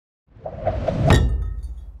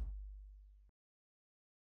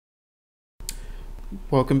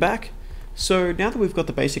Welcome back. So now that we've got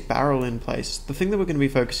the basic barrel in place, the thing that we're going to be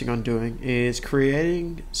focusing on doing is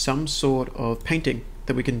creating some sort of painting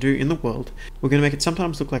that we can do in the world. We're going to make it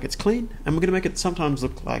sometimes look like it's clean, and we're going to make it sometimes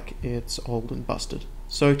look like it's old and busted.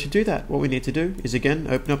 So to do that, what we need to do is again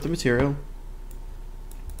open up the material.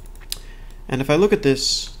 And if I look at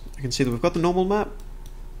this, I can see that we've got the normal map.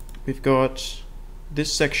 We've got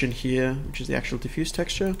this section here, which is the actual diffuse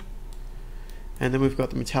texture. And then we've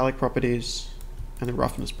got the metallic properties and the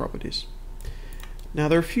roughness properties. Now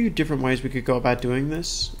there are a few different ways we could go about doing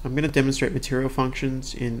this. I'm going to demonstrate material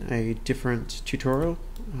functions in a different tutorial,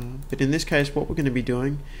 but in this case what we're going to be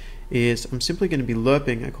doing is I'm simply going to be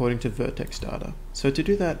lerping according to Vertex data. So to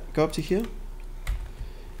do that, go up to here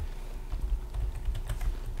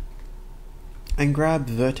and grab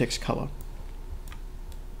Vertex color.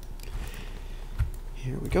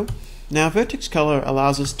 Here we go. Now Vertex color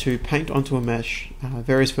allows us to paint onto a mesh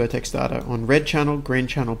various vertex data on red channel, green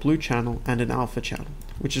channel, blue channel, and an alpha channel,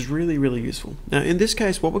 which is really useful. Now in this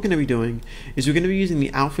case what we're going to be doing is we're going to be using the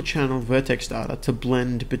alpha channel vertex data to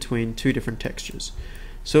blend between two different textures.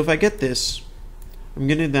 So if I get this, I'm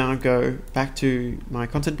going to now go back to my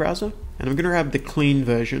content browser and I'm going to grab the clean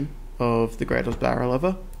version of the greatest barrel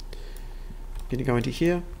ever. I'm going to go into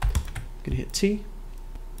here, I'm going to hit T,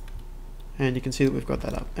 and you can see that we've got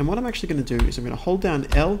that up. And what I'm actually going to do is I'm going to hold down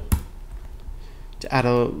L to add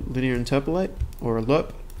a linear interpolate or a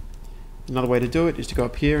lerp. Another way to do it is to go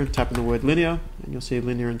up here and type in the word linear, and you'll see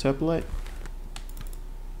linear interpolate.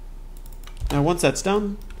 Now once that's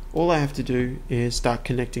done, all I have to do is start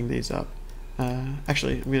connecting these up.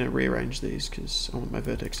 Actually, I'm going to rearrange these because I want my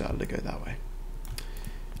vertex data to go that way.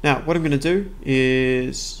 Now what I'm going to do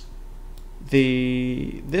is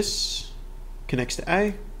this connects to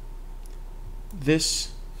A,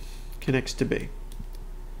 this connects to B.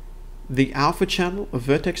 The alpha channel of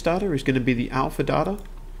vertex data is going to be the alpha data.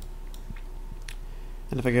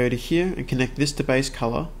 And if I go to here and connect this to base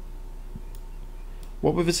color,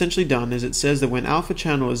 what we've essentially done is it says that when alpha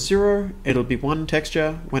channel is 0, it'll be one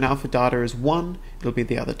texture. When alpha data is 1, it'll be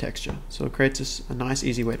the other texture. So it creates a nice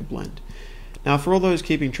easy way to blend. Now for all those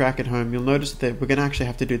keeping track at home, you'll notice that we're going to actually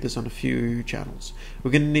have to do this on a few channels.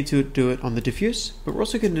 We're going to need to do it on the diffuse, but we're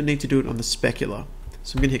also going to need to do it on the specular.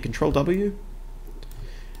 So I'm going to hit Control W,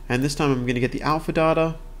 and this time I'm going to get the alpha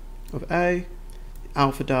data of A,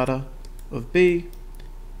 alpha data of B,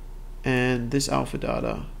 and this alpha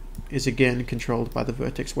data is again controlled by the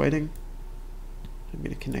vertex weighting. I'm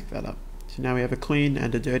going to connect that up. So now we have a clean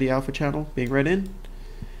and a dirty alpha channel being read in.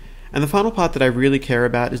 And the final part that I really care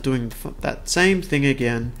about is doing that same thing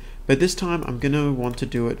again, but this time I'm going to want to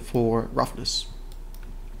do it for roughness.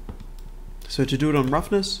 So to do it on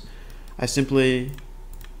roughness, I simply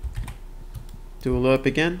do a lerp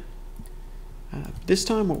again. This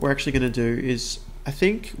time what we're actually going to do is, I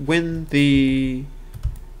think when the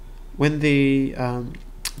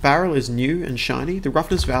barrel is new and shiny, the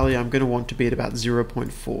roughness value I'm going to want to be at about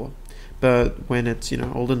 0.4. But when it's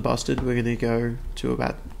old and busted, we're going to go to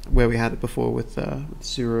about where we had it before with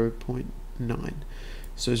 0.9.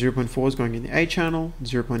 So 0.4 is going in the A channel,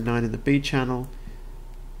 0.9 in the B channel.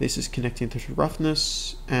 This is connecting to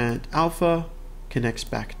roughness, and alpha connects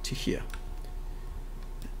back to here.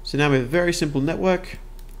 So now we have a very simple network.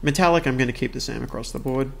 Metallic I'm going to keep the same across the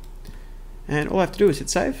board. And all I have to do is hit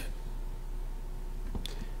save.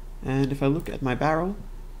 And if I look at my barrel,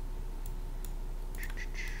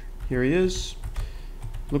 here he is.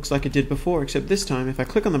 Looks like it did before, except this time if I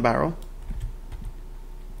click on the barrel,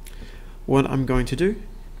 what I'm going to do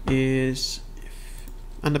is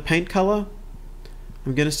under paint color,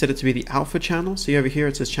 I'm going to set it to be the alpha channel. See over here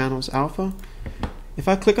it says channels alpha. If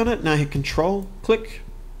I click on it, now I hit control click,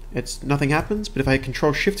 nothing happens, but if I hit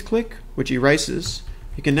control shift click, which erases,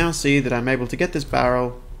 you can now see that I'm able to get this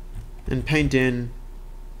barrel and paint in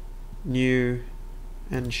new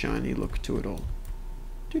and shiny look to it all.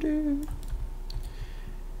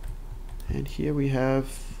 And here we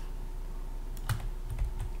have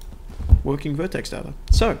working vertex data.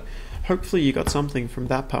 So hopefully you got something from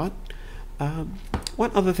that part.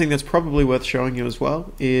 One other thing that's probably worth showing you as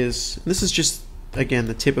well is, and this is just again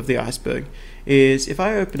the tip of the iceberg, is if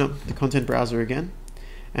I open up the content browser again,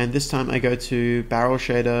 and this time I go to barrel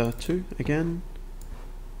shader 2 again,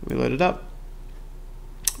 we load it up.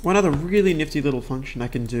 One other really nifty little function I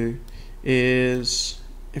can do is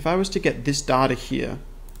if I was to get this data here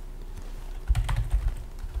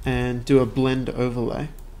and do a blend overlay.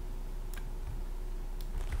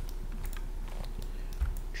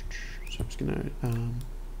 So I'm just I'm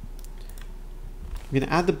going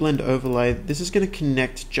to add the blend overlay. This is going to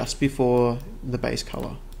connect just before the base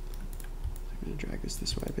color. I'm going to drag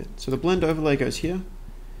this way a bit. So the blend overlay goes here.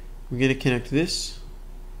 We're going to connect this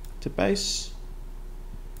to base,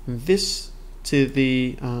 this to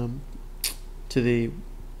the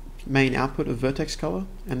main output of Vertex color,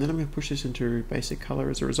 and then I'm going to push this into basic color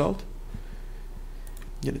as a result.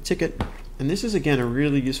 I'm going to tick it, and this is again a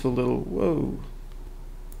really useful little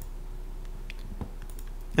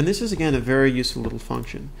and this is again a very useful little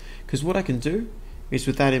function, because what I can do is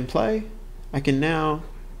with that in play, I can now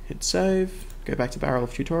hit save, go back to barrel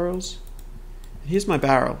of tutorials. Here's my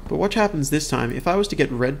barrel, but watch what happens this time. If I was to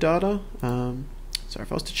get red data,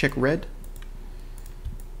 if I was to check red,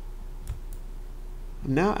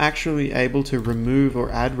 I'm now actually able to remove or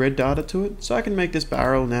add red data to it, so I can make this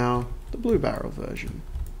barrel now the blue barrel version.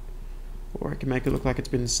 Or I can make it look like it's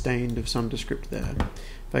been stained of some descript there.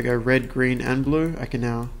 If I go red, green, and blue, I can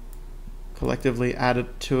now collectively add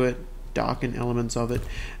it to it, darken elements of it,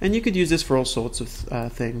 and you could use this for all sorts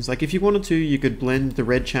of things. Like if you wanted to, you could blend the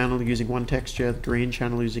red channel using one texture, the green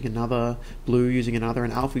channel using another, blue using another,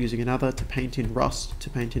 and alpha using another to paint in rust, to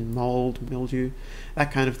paint in mold, mildew,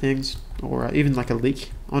 that kind of things, or even like a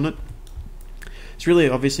leak on it. It's really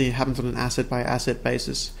obviously it happens on an asset by asset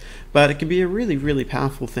basis, but it can be a really, really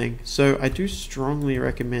powerful thing. So I do strongly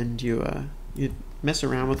recommend you mess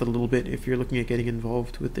around with it a little bit if you're looking at getting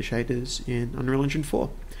involved with the shaders in Unreal Engine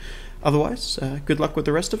 4. Otherwise, good luck with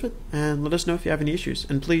the rest of it, and let us know if you have any issues.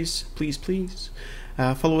 And please, please, please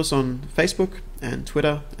follow us on Facebook and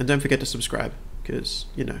Twitter, and don't forget to subscribe, because,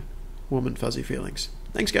 warm and fuzzy feelings.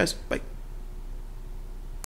 Thanks, guys. Bye.